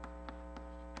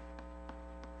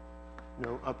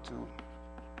 up to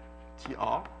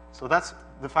TR. So that's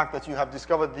the fact that you have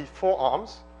discovered the 4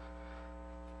 arms.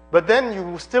 But then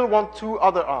you still want two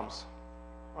other arms,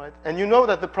 right? And you know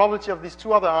that the probability of these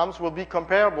two other arms will be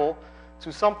comparable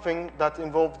to something that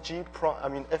involves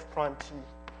f prime t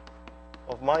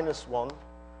of -1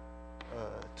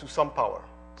 to some power.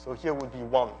 So here would be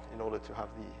 1 in order to have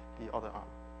the other arm.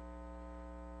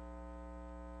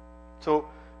 So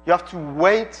you have to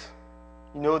weight,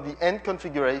 the end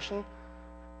configuration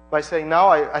by saying, now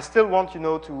I still want,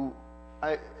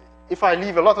 if I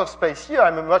leave a lot of space here,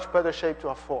 I'm in much better shape to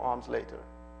have 4 arms later,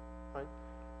 right?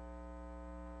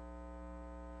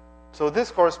 So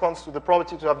this corresponds to the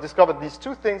probability to have discovered these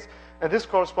two things, and this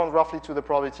corresponds roughly to the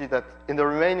probability that in the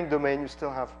remaining domain you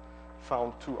still have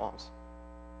found 2 arms.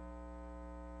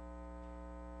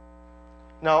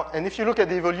 Now, and if you look at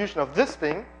the evolution of this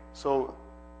thing, so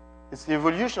it's the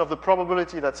evolution of the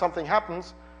probability that something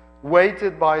happens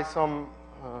weighted by some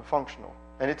functional.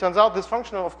 And it turns out this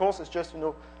functional, of course, is just,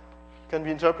 can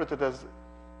be interpreted as,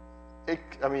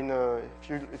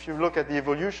 if you look at the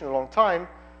evolution along time,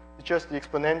 it's just the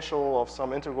exponential of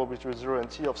some integral between 0 and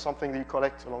t of something that you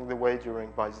collect along the way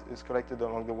is collected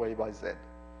along the way by z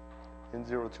in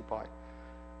 0 to pi.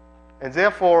 And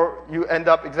therefore, you end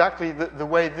up exactly the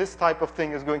way this type of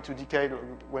thing is going to decay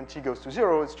when t goes to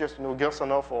 0. It's just,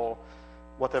 Gersonov or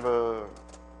whatever,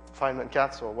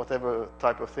 Feynman-Katz or whatever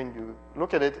type of thing you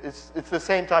look at it. It's the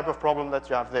same type of problem that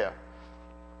you have there.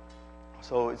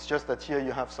 So it's just that here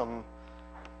you have some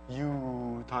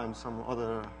u times some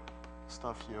other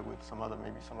stuff here with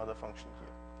maybe some other function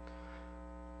here.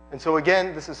 And so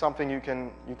again, this is something you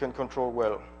can control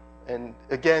well. And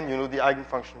again, the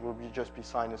eigenfunction will just be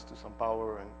sinus to some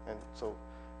power, and so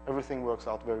everything works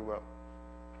out very well.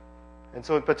 And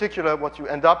so in particular, what you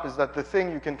end up is that the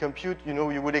thing you can compute,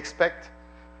 you would expect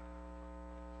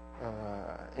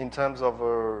in terms of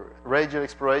a radial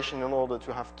exploration in order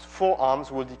to have 4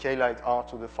 arms will decay like r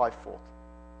to the 5/4.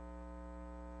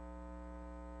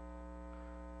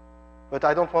 But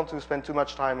I don't want to spend too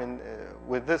much time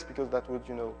with this because that would,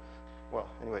 well,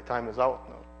 anyway, time is out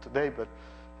now today, but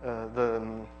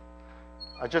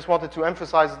I just wanted to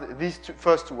emphasize these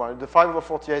first two ones, the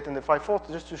 5/48 and the 5/4,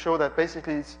 just to show that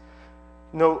basically it's,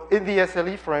 in the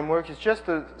SLE framework, it's just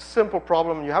a simple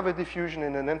problem. You have a diffusion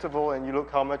in an interval, and you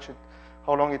look how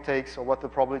long it takes, or what the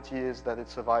probability is that it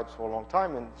survives for a long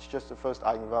time, and it's just the first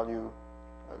eigenvalue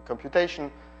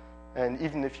computation. And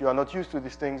even if you are not used to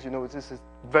these things, this is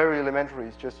very elementary.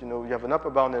 It's just, you have an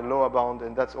upper bound and a lower bound,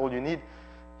 and that's all you need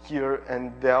here,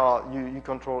 and you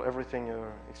control everything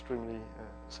extremely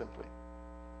simply.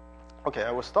 Okay,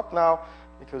 I will stop now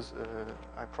because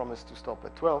I promised to stop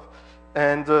at 12.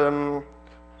 And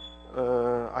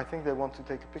I think they want to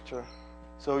take a picture.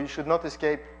 So you should not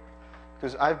escape,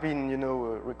 because I've been,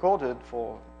 recorded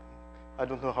for I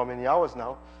don't know how many hours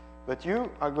now, but you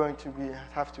are going to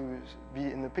have to be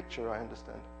in the picture, I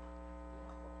understand.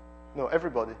 No,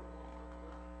 everybody.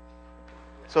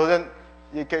 So then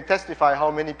you can testify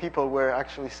how many people were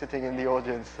actually sitting in the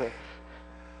audience